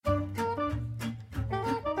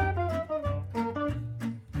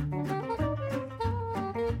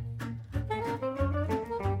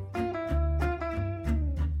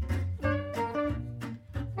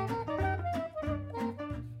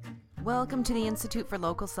Welcome to the Institute for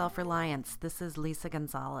Local Self-Reliance. This is Lisa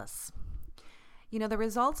Gonzalez. You know, the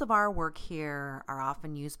results of our work here are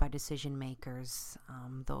often used by decision makers,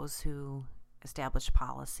 those who establish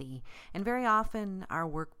policy, and very often our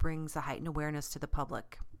work brings a heightened awareness to the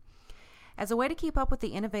public. As a way to keep up with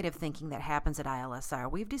the innovative thinking that happens at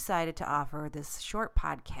ILSR, we've decided to offer this short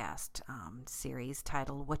podcast series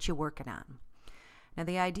titled What You Working On? Now,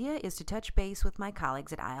 the idea is to touch base with my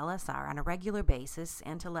colleagues at ILSR on a regular basis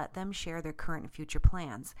and to let them share their current and future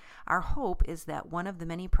plans. Our hope is that one of the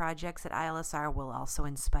many projects at ILSR will also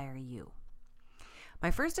inspire you. My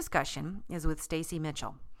first discussion is with Stacy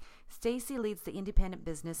Mitchell. Stacy leads the Independent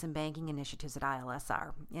Business and Banking Initiatives at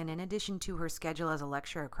ILSR, and in addition to her schedule as a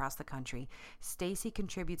lecturer across the country, Stacy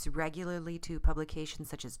contributes regularly to publications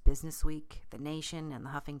such as Business Week, The Nation, and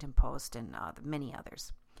the Huffington Post, and many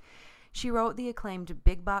others. She wrote the acclaimed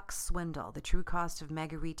Big Box Swindle, The True Cost of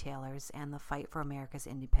Mega Retailers and the Fight for America's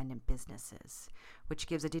Independent Businesses, which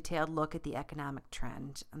gives a detailed look at the economic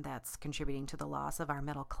trend that's contributing to the loss of our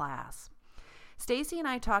middle class. Stacy and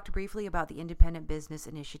I talked briefly about the Independent Business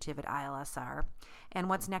Initiative at ILSR and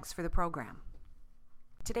what's next for the program.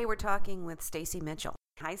 Today we're talking with Stacy Mitchell.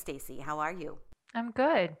 Hi, Stacy. How are you? I'm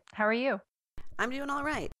good. How are you? I'm doing all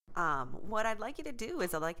right. What I'd like you to do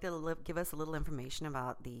is I'd like you to give us a little information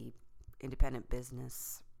about the Independent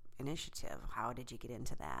Business Initiative. How did you get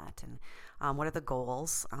into that? And what are the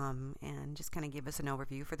goals? And just kind of give us an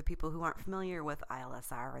overview for the people who aren't familiar with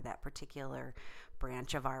ILSR or that particular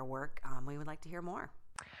branch of our work. We would like to hear more.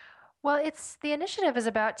 Well, the initiative is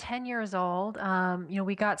about 10 years old.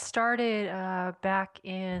 We got started back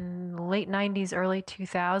in late 90s, early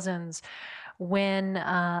 2000s when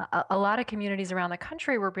a lot of communities around the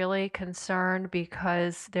country were really concerned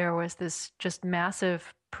because there was this just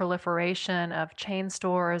massive proliferation of chain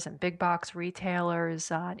stores and big box retailers.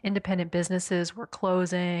 Independent businesses were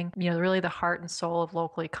closing. Really the heart and soul of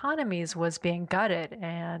local economies was being gutted.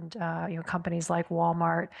 And, companies like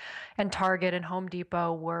Walmart and Target and Home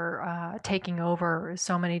Depot were taking over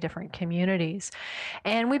so many different communities.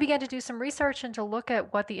 And we began to do some research and to look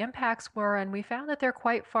at what the impacts were. And we found that they're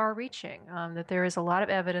quite far reaching, that there is a lot of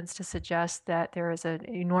evidence to suggest that there is an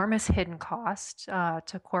enormous hidden cost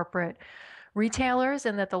to corporate retailers,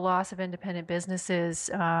 and that the loss of independent businesses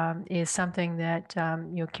is something that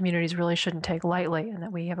communities really shouldn't take lightly, and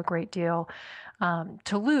that we have a great deal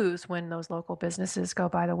to lose when those local businesses go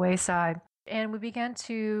by the wayside. And we began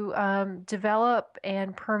to develop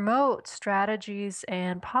and promote strategies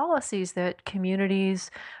and policies that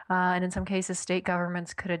communities and in some cases state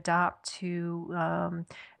governments could adopt to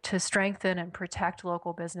strengthen and protect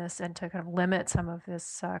local business and to kind of limit some of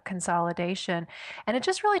this consolidation. And it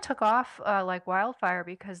just really took off like wildfire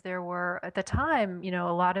because there were, at the time,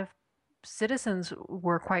 a lot of citizens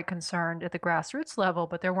were quite concerned at the grassroots level,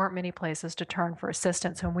 but there weren't many places to turn for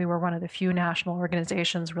assistance. And we were one of the few national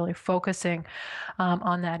organizations really focusing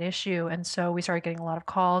on that issue. And so we started getting a lot of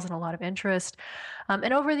calls and a lot of interest.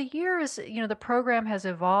 And over the years, the program has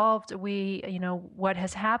evolved. What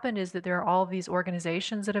has happened is that there are all of these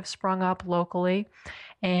organizations that have sprung up locally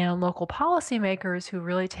and local policymakers who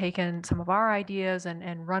really taken some of our ideas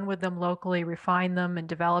and run with them locally, refine them and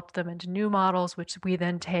developed them into new models, which we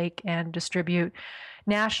then take and distribute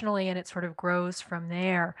nationally, and it sort of grows from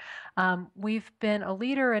there. We've been a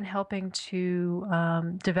leader in helping to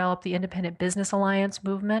develop the Independent Business Alliance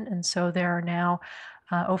movement, and so there are now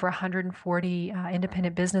over 140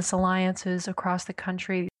 independent business alliances across the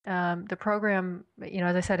country. The program,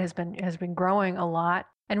 as I said, has been growing a lot,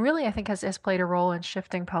 and really I think has played a role in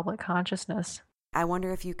shifting public consciousness. I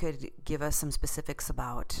wonder if you could give us some specifics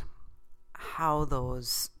about how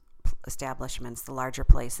those establishments, the larger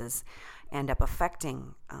places, end up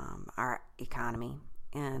affecting our economy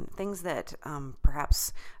and things that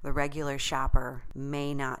perhaps the regular shopper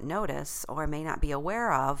may not notice or may not be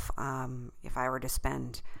aware of. If I were to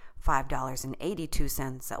spend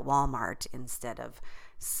 $5.82 at Walmart instead of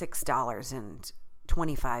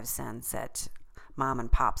 $6.25 at mom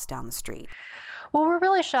and pop's down the street. Well, we're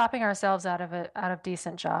really shopping ourselves out of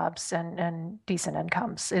decent jobs and decent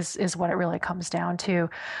incomes is what it really comes down to.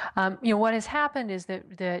 What has happened is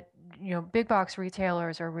that big box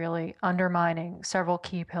retailers are really undermining several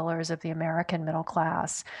key pillars of the American middle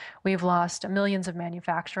class. We've lost millions of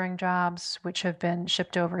manufacturing jobs, which have been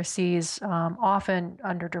shipped overseas, often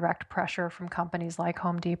under direct pressure from companies like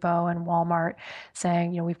Home Depot and Walmart,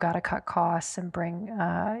 saying, we've got to cut costs and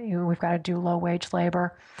we've got to do low wage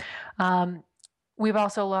labor. We've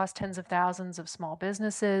also lost tens of thousands of small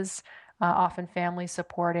businesses. often family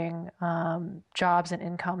supporting jobs and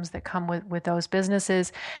incomes that come with those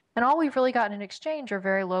businesses. And all we've really gotten in exchange are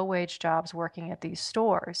very low wage jobs working at these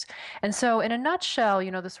stores. And so, in a nutshell,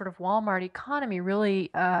 the sort of Walmart economy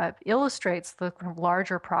really illustrates the kind of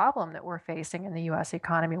larger problem that we're facing in the US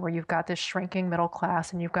economy, where you've got this shrinking middle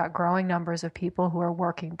class and you've got growing numbers of people who are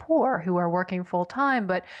working poor, who are working full time,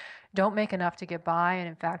 but don't make enough to get by, and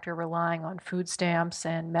in fact are relying on food stamps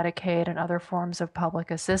and Medicaid and other forms of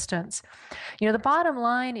public assistance. The bottom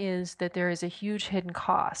line is that there is a huge hidden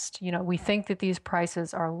cost. We think that these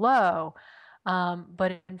prices are low,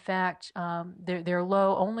 but in fact, they're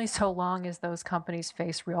low only so long as those companies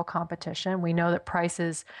face real competition. We know that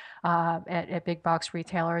prices at big box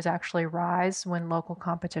retailers actually rise when local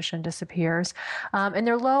competition disappears, and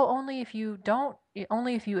they're low only if you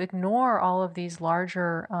ignore all of these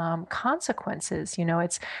larger consequences.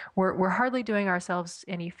 We're hardly doing ourselves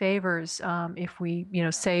any favors if we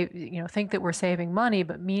think that we're saving money,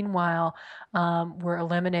 but meanwhile we're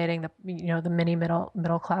eliminating the many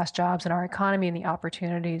middle class jobs in our economy and the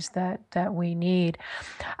opportunities that we need.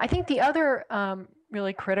 I think the other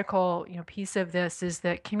really critical piece of this is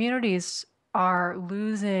that communities are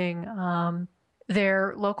losing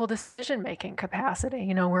their local decision-making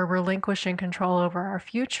capacity. We're relinquishing control over our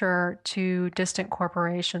future to distant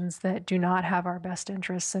corporations that do not have our best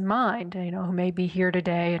interests in mind, who may be here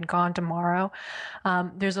today and gone tomorrow.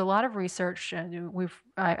 There's a lot of research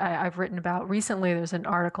I've written about recently. There's an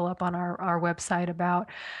article up on our website about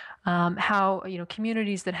how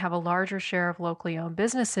communities that have a larger share of locally owned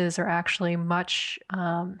businesses are actually much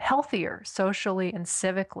healthier socially and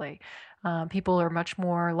civically. People are much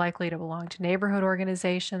more likely to belong to neighborhood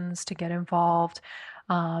organizations, to get involved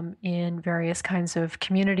in various kinds of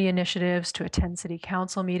community initiatives, to attend city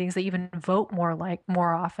council meetings. They even vote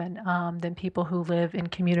more often than people who live in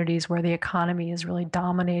communities where the economy is really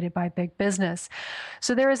dominated by big business.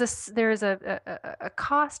 So there is a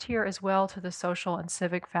cost here as well to the social and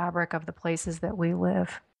civic fabric of the places that we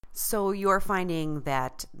live. So you're finding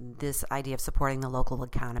that this idea of supporting the local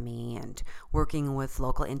economy and working with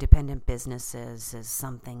local independent businesses is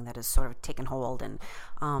something that has sort of taken hold, and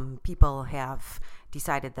people have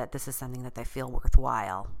decided that this is something that they feel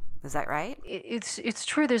worthwhile. Is that right? It's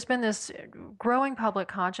true. There's been this growing public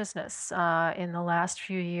consciousness in the last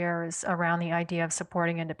few years around the idea of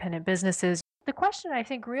supporting independent businesses. The question, I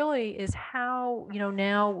think, really is how,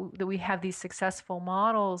 now that we have these successful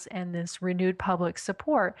models and this renewed public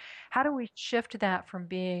support, how do we shift that from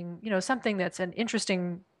being, something that's an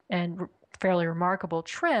interesting and fairly remarkable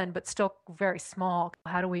trend, but still very small?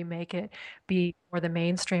 How do we make it be more the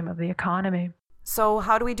mainstream of the economy? So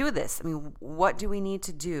how do we do this? I mean, what do we need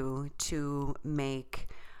to do to make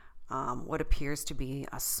what appears to be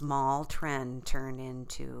a small trend turn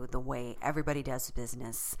into the way everybody does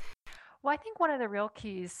business? Well, I think one of the real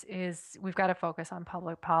keys is we've got to focus on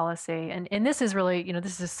public policy. And this is really,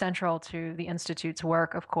 this is central to the Institute's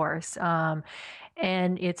work, of course.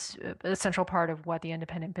 And it's a central part of what the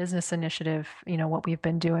Independent Business Initiative, what we've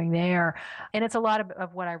been doing there. And it's a lot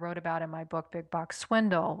of what I wrote about in my book, Big Box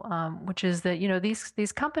Swindle, which is that,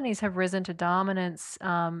 these companies have risen to dominance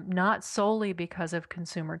not solely because of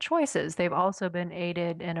consumer choices. They've also been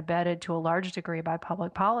aided and abetted to a large degree by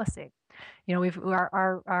public policy.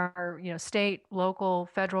 Our state, local,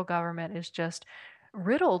 federal government is just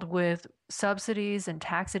riddled with subsidies and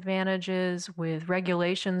tax advantages, with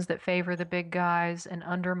regulations that favor the big guys and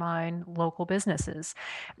undermine local businesses.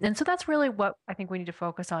 And so that's really what I think we need to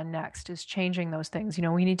focus on next, is changing those things.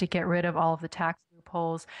 We need to get rid of all of the tax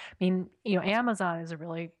loopholes. I mean, Amazon is a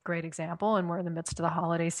really great example, and we're in the midst of the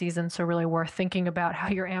holiday season, so really worth thinking about how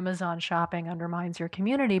your Amazon shopping undermines your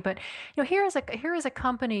community. But here is a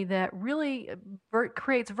company that really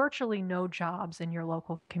creates virtually no jobs in your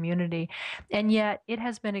local community, and yet it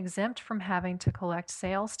has been exempt from having to collect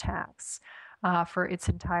sales tax for its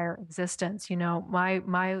entire existence.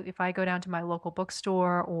 If I go down to my local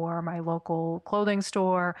bookstore or my local clothing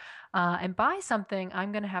store and buy something,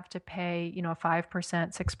 I'm going to have to pay, 5%,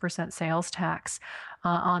 6% sales tax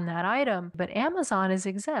on that item. But Amazon is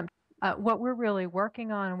exempt. What we're really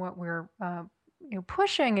working on and what we're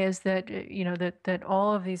pushing is that that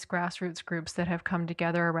all of these grassroots groups that have come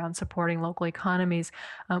together around supporting local economies,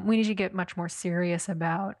 we need to get much more serious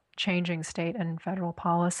about changing state and federal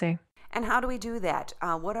policy. And how do we do that?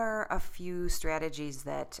 What are a few strategies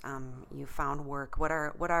that you found work? What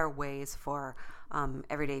are ways for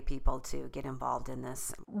everyday people to get involved in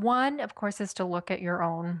this? One, of course, is to look at your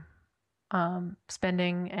own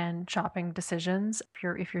spending and shopping decisions.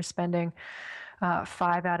 If you're spending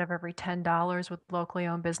 5 out of every $10 with locally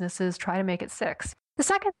owned businesses. Try to make it 6. The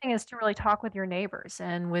second thing is to really talk with your neighbors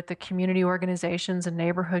and with the community organizations and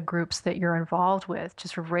neighborhood groups that you're involved with to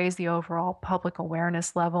sort of raise the overall public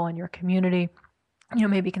awareness level in your community.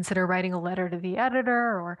 Maybe consider writing a letter to the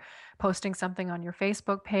editor or posting something on your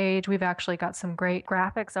Facebook page. We've actually got some great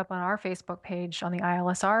graphics up on our Facebook page, on the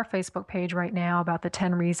ILSR Facebook page right now, about the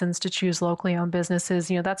 10 reasons to choose locally owned businesses.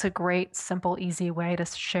 That's a great, simple, easy way to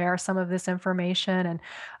share some of this information, and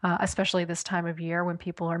especially this time of year when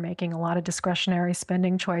people are making a lot of discretionary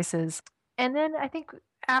spending choices. And then I think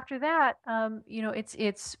after that,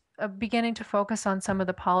 it's beginning to focus on some of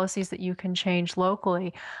the policies that you can change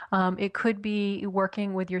locally. It could be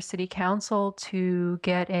working with your city council to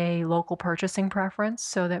get a local purchasing preference,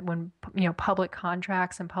 so that when public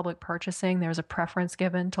contracts and public purchasing, there's a preference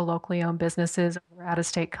given to locally owned businesses or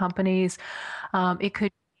out-of-state companies. It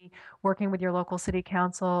could be working with your local city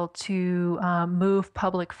council to move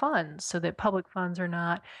public funds, so that public funds are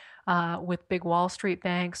not with big Wall Street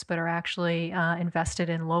banks, but are actually invested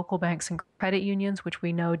in local banks and credit unions, which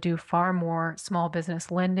we know do far more small business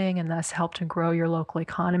lending and thus help to grow your local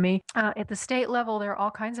economy. At the state level, there are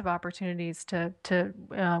all kinds of opportunities to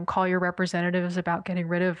call your representatives about getting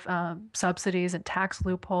rid of subsidies and tax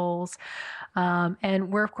loopholes. And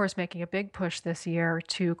we're, of course, making a big push this year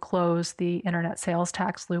to close the internet sales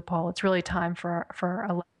tax loophole. It's really time for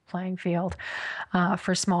a playing field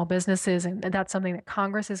for small businesses, and that's something that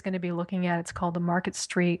Congress is going to be looking at. It's called the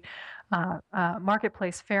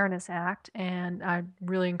Marketplace Fairness Act, and I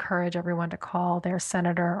really encourage everyone to call their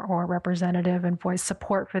senator or representative and voice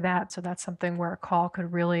support for that. So that's something where a call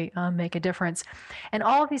could really make a difference. And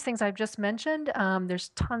all of these things I've just mentioned, there's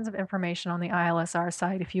tons of information on the ILSR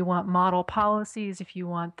site. If you want model policies, if you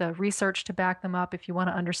want the research to back them up, if you want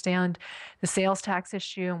to understand the sales tax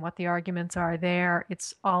issue and what the arguments are there,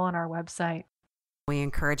 it's all on our website. We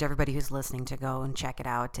encourage everybody who's listening to go and check it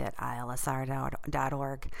out at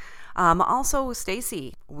ilsr.org. Also,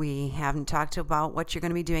 Stacy, we haven't talked about what you're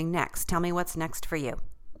going to be doing next. Tell me what's next for you.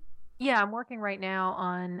 Yeah, I'm working right now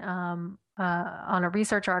on a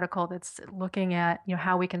research article that's looking at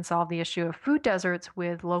how we can solve the issue of food deserts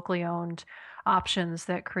with locally owned options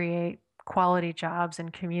that create quality jobs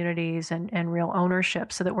and communities and real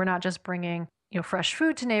ownership, so that we're not just bringing fresh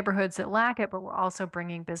food to neighborhoods that lack it, but we're also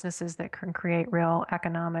bringing businesses that can create real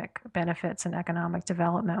economic benefits and economic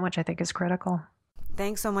development, which I think is critical.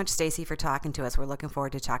 Thanks so much, Stacy, for talking to us. We're looking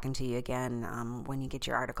forward to talking to you again when you get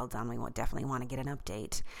your article done. We will definitely want to get an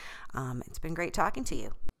update. It's been great talking to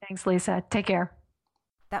you. Thanks, Lisa. Take care.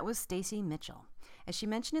 That was Stacy Mitchell. As she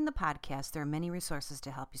mentioned in the podcast, there are many resources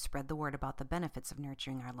to help you spread the word about the benefits of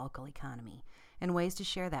nurturing our local economy and ways to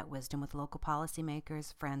share that wisdom with local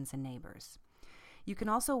policymakers, friends, and neighbors. You can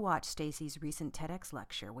also watch Stacy's recent TEDx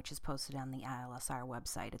lecture, which is posted on the ILSR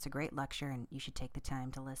website. It's a great lecture, and you should take the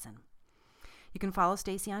time to listen. You can follow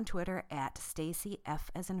Stacy on Twitter at Stacy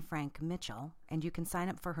F as in Frank Mitchell, and you can sign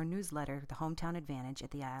up for her newsletter, The Hometown Advantage,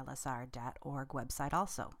 at the ILSR.org website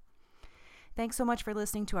also. Thanks so much for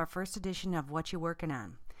listening to our first edition of What You Working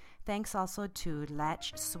On. Thanks also to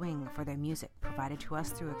Latch Swing for their music, provided to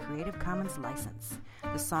us through a Creative Commons license.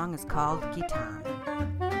 The song is called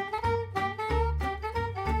Gitan.